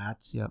implemented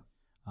that. Yep.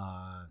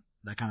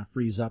 That kind of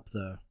frees up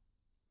the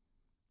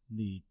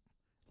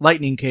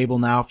lightning cable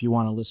now if you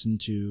want to listen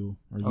to,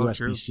 or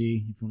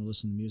USB-C if you want to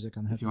listen to music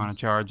on the headphones. If you want to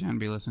charge and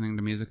be listening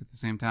to music at the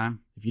same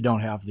time. If you don't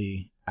have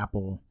the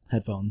Apple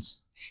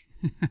headphones.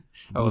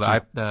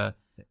 the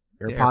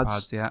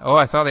AirPods. Yeah. Oh,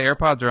 I saw the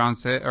AirPods are on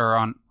sale,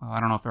 I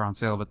don't know if they're on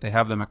sale, but they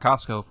have them at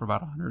Costco for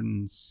about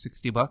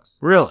 $160.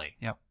 Really?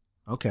 Yep.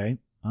 Okay.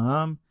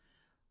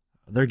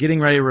 They're getting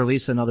ready to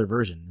release another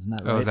version. Isn't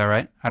that right? Oh, is that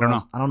right? I don't know.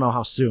 I don't know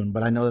how soon,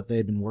 but I know that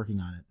they've been working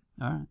on it.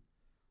 All right.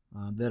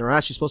 That are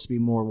actually supposed to be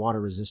more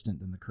water resistant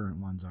than the current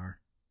ones are.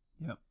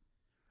 Yep.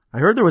 I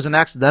heard there was an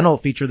accidental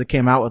feature that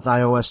came out with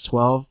iOS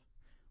 12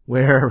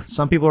 where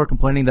some people are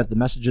complaining that the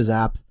Messages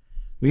app,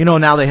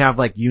 now they have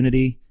like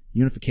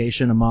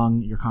unification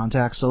among your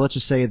contacts. So let's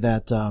just say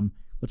that,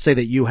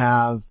 you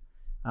have,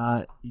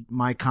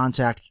 my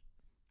contact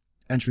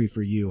entry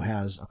for you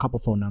has a couple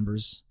phone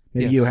numbers.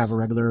 Maybe you have a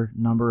regular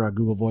number, a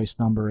Google Voice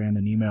number, and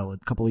a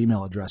couple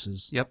email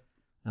addresses. Yep.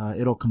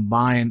 It'll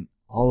combine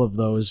all of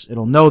those.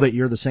 It'll know that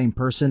you're the same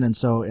person, and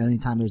so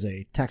anytime there's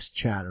a text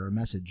chat or a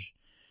message,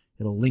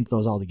 it'll link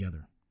those all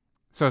together.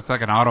 So it's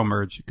like an auto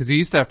merge, because you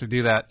used to have to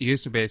do that. You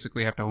used to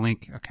basically have to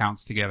link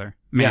accounts together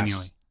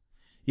manually. Yes.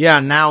 Yeah,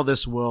 now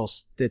this will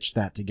stitch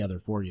that together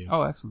for you.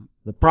 Oh, excellent.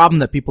 The problem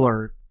that people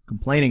are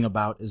complaining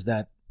about is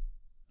that,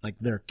 like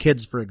their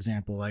kids, for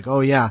example, like,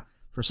 oh yeah,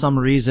 for some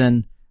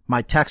reason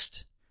my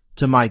text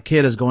to my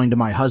kid is going to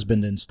my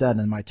husband instead,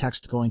 and my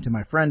text going to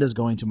my friend is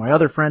going to my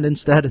other friend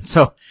instead. And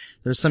so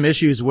there's some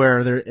issues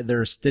where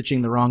they're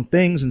stitching the wrong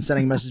things and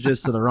sending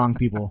messages to the wrong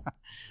people.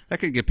 That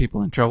could get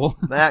people in trouble.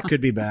 That could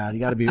be bad.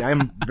 Gotta be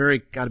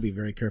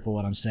very careful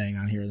what I'm saying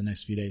on here the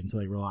next few days until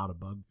they roll out a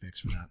bug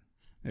fix for that.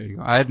 There you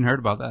go. I hadn't heard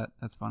about that.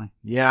 That's funny.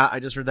 Yeah, I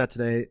just heard that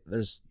today.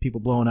 There's people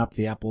blowing up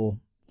the Apple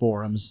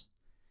forums,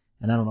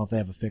 and I don't know if they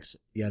have a fix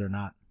yet or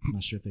not. I'm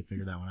not sure if they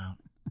figured that one out.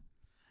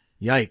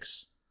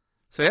 Yikes.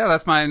 So yeah,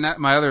 that's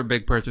my other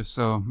big purchase.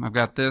 So I've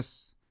got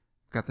this,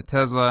 got the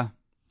Tesla.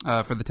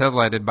 For the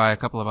Tesla, I did buy a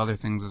couple of other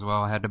things as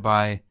well. I had to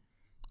buy,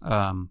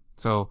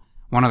 so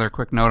one other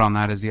quick note on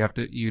that is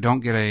you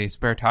don't get a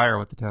spare tire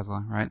with the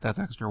Tesla, right? That's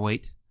extra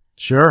weight.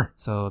 Sure.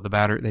 So the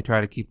battery, they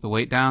try to keep the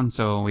weight down.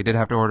 So we did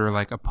have to order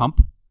like a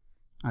pump,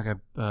 like a,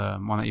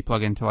 one that you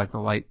plug into like the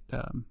light,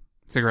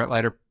 cigarette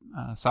lighter,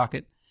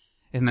 socket.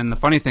 And then the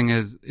funny thing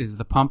is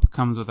the pump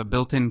comes with a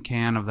built-in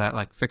can of that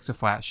like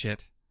Fix-A-Flat shit.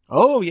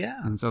 Oh,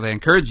 yeah. And so they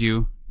encourage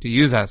you to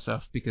use that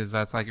stuff because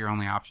that's like your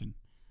only option.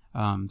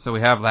 So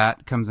we have that.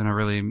 It comes in a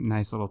really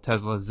nice little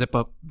Tesla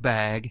zip-up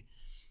bag.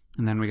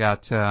 And then we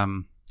got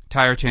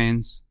tire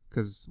chains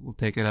because we'll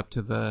take it up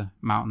to the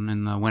mountain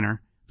in the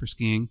winter for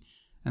skiing.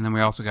 And then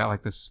we also got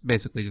like this,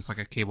 basically just like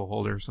a cable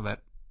holder so that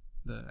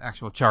the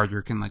actual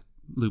charger can like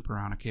loop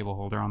around a cable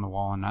holder on the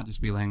wall and not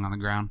just be laying on the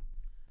ground.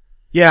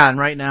 Yeah, and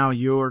right now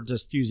you're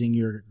just using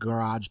your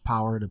garage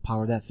power to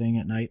power that thing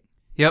at night.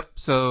 Yep,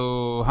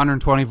 so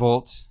 120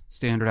 volt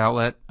standard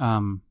outlet,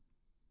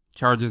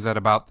 charges at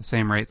about the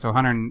same rate. So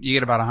you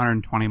get about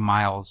 120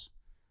 miles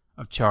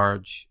of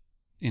charge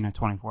in a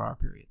 24-hour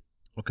period.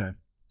 Okay.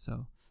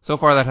 So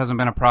far that hasn't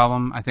been a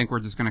problem. I think we're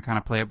just going to kind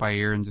of play it by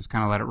ear and just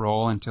kind of let it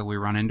roll until we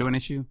run into an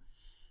issue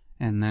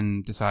and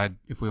then decide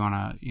if we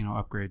want to,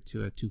 upgrade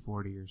to a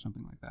 240 or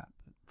something like that.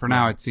 But for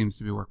now, it seems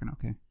to be working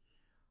okay.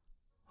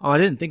 Oh, I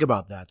didn't think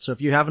about that. So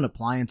if you have an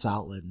appliance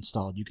outlet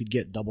installed, you could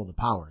get double the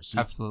power. So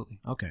Absolutely.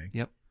 Okay.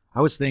 Yep.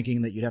 I was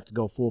thinking that you'd have to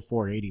go full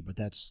 480, but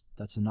that's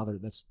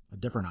a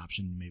different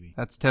option maybe.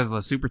 That's Tesla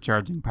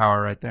supercharging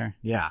power right there.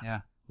 Yeah.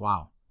 Yeah.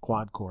 Wow.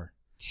 Quad core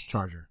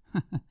charger.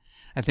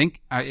 I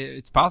think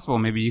it's possible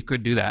maybe you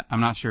could do that.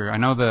 I'm not sure. I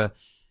know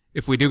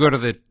if we do go to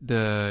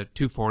the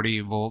 240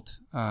 volt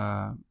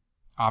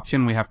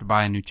option, we have to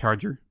buy a new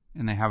charger,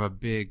 and they have a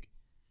big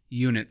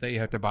unit that you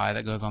have to buy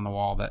that goes on the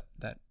wall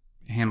that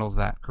handles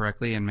that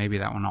correctly, and maybe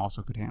that one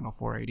also could handle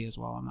 480 as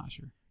well. I'm not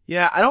sure.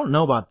 Yeah, I don't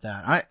know about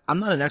that. I'm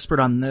not an expert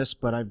on this,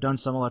 but I've done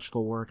some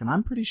electrical work, and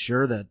I'm pretty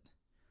sure that,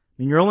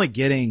 you're only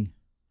getting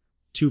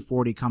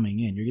 240 coming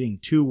in. You're getting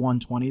two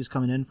 120s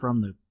coming in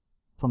from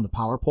the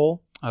power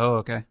pole. Oh,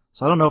 okay.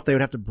 So I don't know if they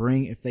would have to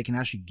if they can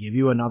actually give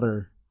you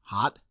another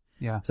hot.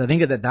 Yeah. Because I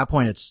think at that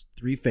point it's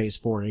 3-phase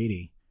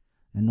 480,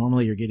 and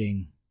normally you're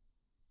getting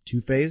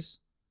 2-phase.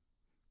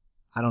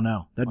 I don't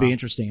know. That'd be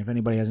interesting if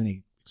anybody has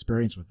any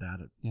experience with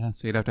that. Yeah,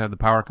 so you'd have to have the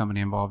power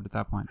company involved at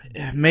that point.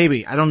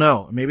 Maybe. I don't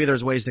know. Maybe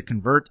there's ways to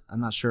convert. I'm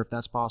not sure if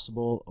that's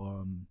possible,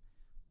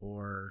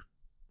 or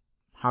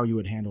how you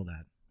would handle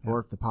that. Or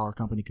if the power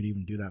company could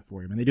even do that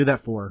for you. I mean, they do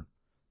that for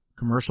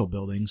commercial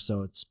buildings,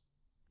 so it's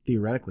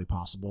theoretically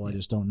possible. I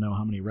just don't know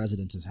how many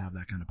residences have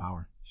that kind of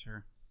power.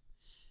 Sure.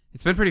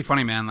 It's been pretty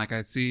funny, man. Like,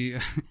 I see...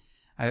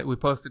 we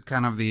posted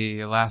kind of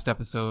the last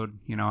episode,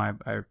 you know,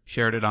 I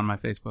shared it on my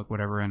Facebook,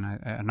 whatever, and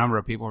a number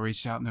of people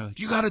reached out and they're like,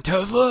 "You got a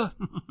Tesla?"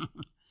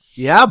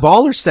 Yeah,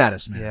 baller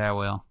status, man. Yeah,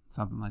 well,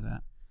 something like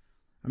that.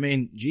 I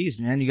mean,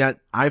 geez, man, you got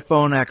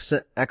iPhone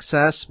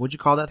XS. What'd you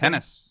call that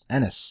Tennis.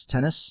 thing?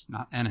 Tennis?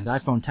 Not Ennis. The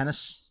iPhone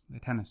Tennis? The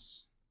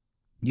Tennis.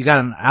 You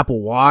got an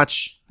Apple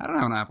Watch. I don't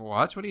have an Apple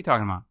Watch. What are you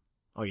talking about?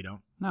 Oh, you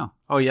don't? No.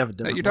 Oh, you have a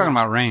different You're talking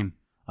about Rain.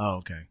 Oh,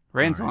 okay.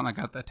 Rain's All the one that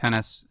got the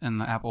Tennis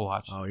and the Apple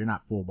Watch. Oh, you're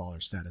not full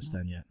baller status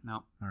then yet.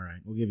 No. All right,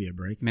 we'll give you a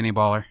break. Mini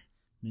baller.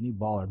 Mini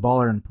baller.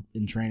 Baller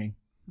in training.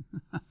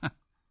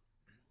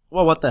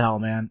 Well, what the hell,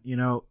 man? You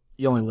know,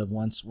 you only live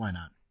once. Why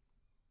not?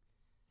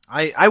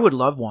 I would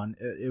love one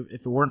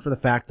if it weren't for the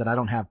fact that I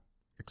don't have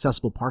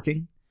accessible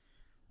parking.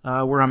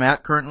 Where I'm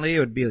at currently, it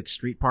would be like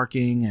street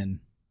parking, and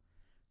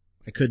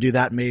I could do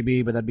that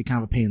maybe, but that'd be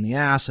kind of a pain in the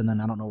ass, and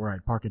then I don't know where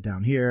I'd park it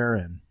down here.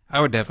 And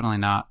I would definitely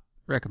not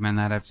recommend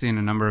that. I've seen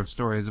a number of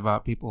stories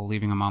about people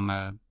leaving them on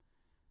the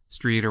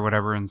street or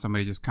whatever, and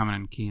somebody just coming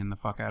and keying the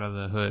fuck out of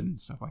the hood and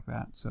stuff like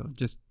that. So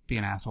just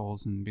being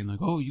assholes and being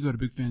like, "Oh, you got a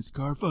big fancy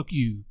car, fuck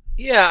you."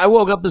 Yeah, I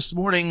woke up this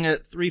morning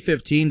at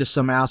 3:15 to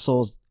some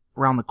assholes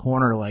around the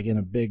corner, like in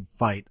a big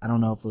fight. I don't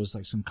know if it was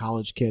like some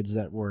college kids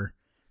that were,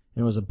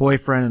 it was a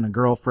boyfriend and a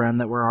girlfriend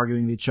that were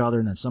arguing with each other,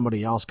 and then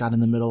somebody else got in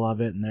the middle of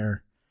it, and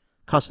they're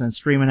cussing and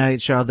screaming at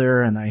each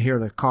other, and I hear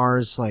the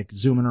cars like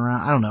zooming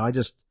around. I don't know. I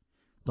just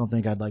don't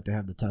think I'd like to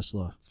have the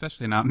Tesla.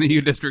 Especially not in the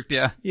U district,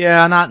 yeah.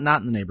 Yeah, not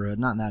in the neighborhood,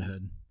 not in that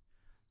hood.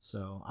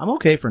 So I'm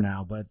okay for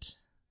now, but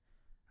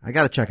I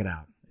got to check it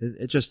out.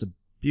 It's just a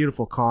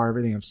beautiful car.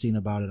 Everything I've seen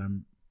about it,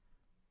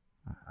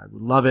 I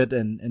love it,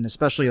 and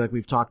especially like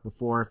we've talked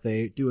before, if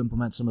they do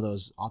implement some of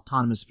those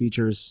autonomous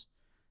features,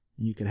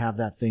 and you could have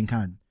that thing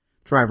kind of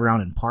drive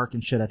around and park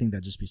and shit, I think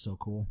that'd just be so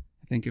cool.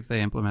 I think if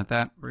they implement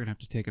that, we're gonna have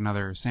to take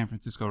another San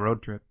Francisco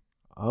road trip.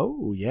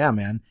 Oh yeah,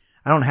 man!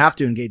 I don't have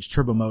to engage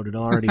turbo mode;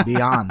 it'll already be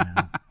on,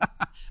 man.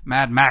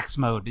 Mad Max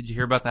mode. Did you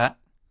hear about that?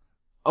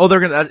 Oh, they're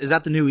gonna. Is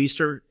that the new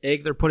Easter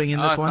egg they're putting in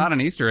this one? It's not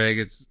an Easter egg.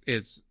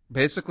 It's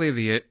basically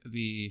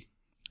the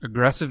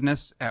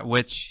aggressiveness at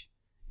which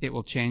it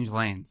will change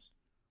lanes.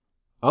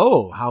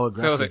 Oh, how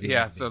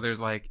aggressive! So there's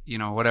like, you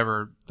know,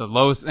 whatever the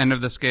lowest end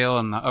of the scale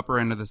and the upper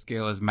end of the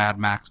scale is Mad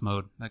Max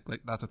mode.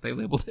 Like that's what they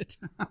labeled it.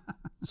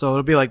 So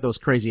it'll be like those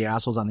crazy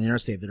assholes on the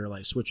interstate that are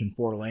like switching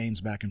 4 lanes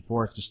back and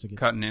forth just to get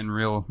cutting in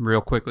real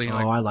quickly.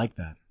 Oh, I like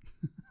that.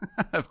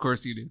 Of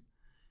course you do.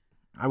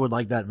 I would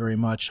like that very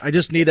much. I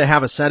just need to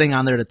have a setting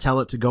on there to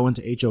tell it to go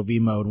into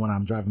HOV mode when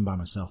I'm driving by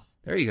myself.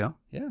 There you go.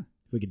 Yeah.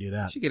 If we could do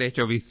that. You should get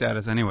HOV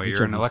status anyway.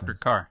 You're an electric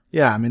car.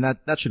 Yeah, I mean,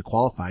 that should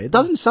qualify. It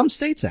does in some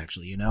states,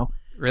 actually, you know.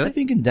 Really? I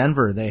think in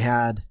Denver they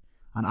had,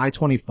 on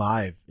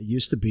I-25, it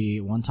used to be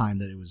one time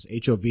that it was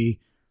HOV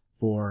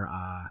for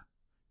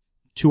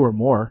 2 or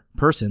more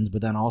persons,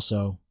 but then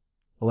also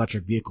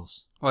electric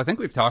vehicles. Well, I think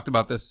we've talked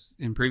about this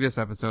in previous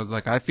episodes.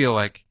 Like, I feel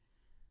like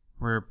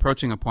we're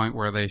approaching a point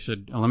where they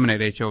should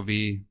eliminate HOV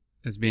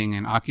as being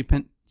an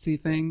occupancy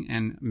thing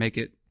and make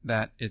it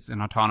that it's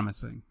an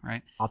autonomous thing,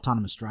 right?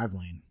 Autonomous drive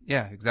lane.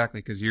 Yeah,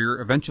 exactly. Because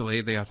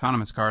eventually the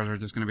autonomous cars are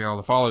just going to be able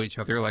to follow each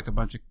other like a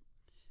bunch of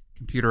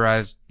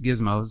computerized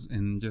gizmos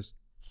and just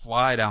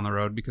fly down the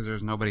road because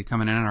there's nobody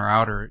coming in or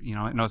out, or, you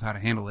know, it knows how to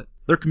handle it.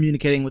 They're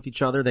communicating with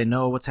each other. They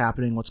know what's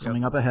happening, what's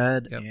coming up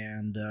ahead, Yep.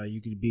 and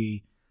you could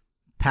be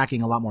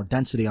packing a lot more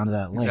density onto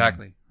that lane.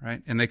 Exactly,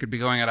 right? And they could be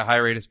going at a high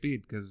rate of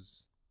speed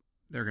because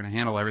they're going to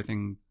handle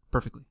everything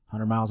perfectly.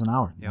 100 miles an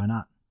hour. Yep. Why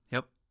not?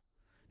 Yep.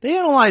 They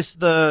analyzed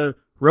the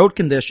road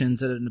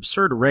conditions at an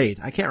absurd rate.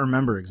 I can't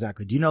remember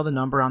exactly. Do you know the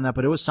number on that?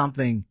 But it was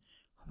something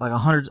like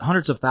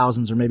hundreds of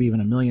thousands or maybe even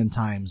 1 million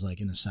times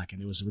like in a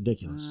second. It was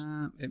ridiculous.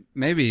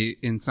 Maybe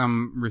in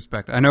some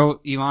respect. I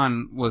know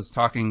Elon was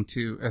talking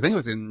to, I think it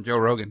was in Joe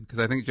Rogan, because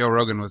I think Joe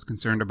Rogan was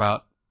concerned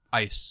about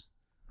ice,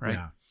 right?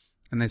 Yeah.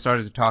 And they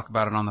started to talk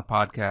about it on the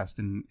podcast,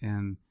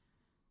 and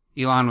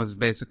Elon was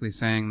basically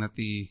saying that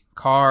the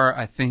car,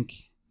 I think,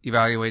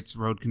 evaluates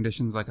road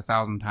conditions like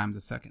 1,000 times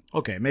a second.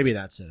 Okay, maybe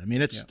that's it. I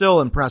mean, it's still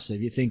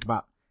impressive. You think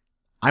about,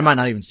 I might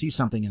not even see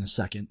something in a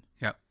second.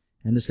 Yep.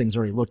 And this thing's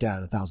already looked at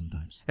it 1,000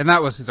 times. And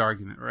that was his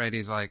argument, right?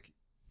 He's like,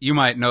 you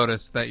might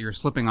notice that you're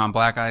slipping on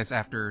black ice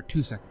after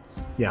 2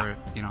 seconds. Yeah. Or,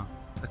 you know,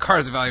 the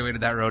car's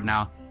evaluated that road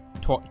now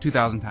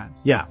 2,000 times.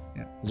 Yeah.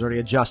 Yeah. It's already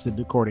adjusted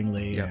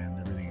accordingly Yep. and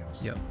everything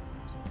else. Yep.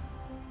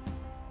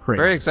 Crazy.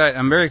 Very excited.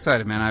 I'm very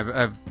excited, man.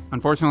 I've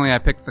unfortunately I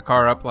picked the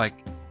car up like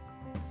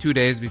 2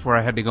 days before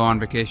I had to go on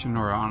vacation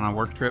or on a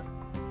work trip,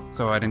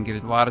 so I didn't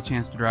get a lot of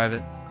chance to drive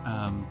it.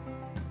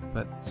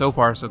 But so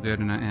far so good,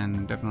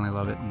 and definitely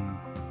love it, and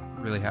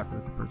really happy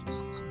with the purchase.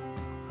 So.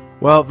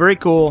 Well, very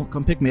cool.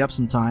 Come pick me up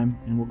sometime,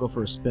 and we'll go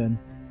for a spin.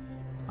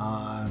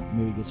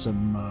 Maybe get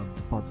some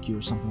barbecue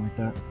or something like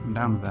that. I'm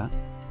down with that.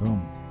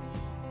 Boom.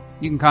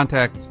 You can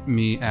contact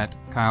me at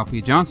Kyle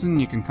P. Johnson.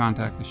 You can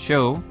contact the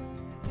show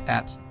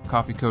at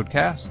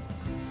CoffeeCodeCast,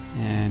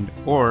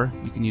 or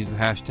you can use the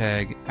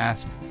hashtag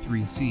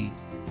Ask3C.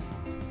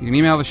 You can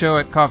email the show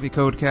at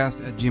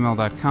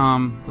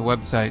coffeecodecast@gmail.com. The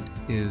website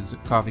is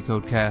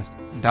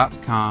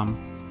coffeecodecast.com,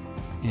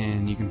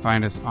 and you can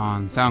find us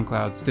on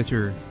SoundCloud,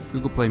 Stitcher,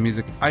 Google Play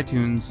Music,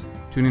 iTunes,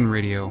 TuneIn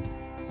Radio.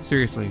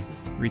 Seriously,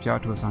 reach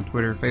out to us on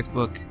Twitter,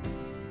 Facebook.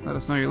 Let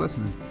us know you're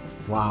listening.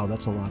 Wow,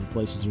 that's a lot of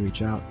places to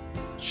reach out.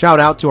 Shout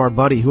out to our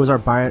buddy. Who was our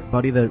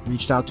buddy that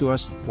reached out to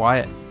us?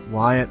 Wyatt,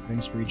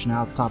 thanks for reaching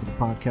out. Top of the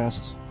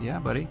podcast. Yeah,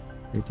 buddy.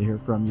 Great to hear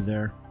from you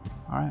there.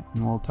 All right,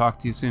 and we'll talk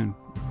to you soon.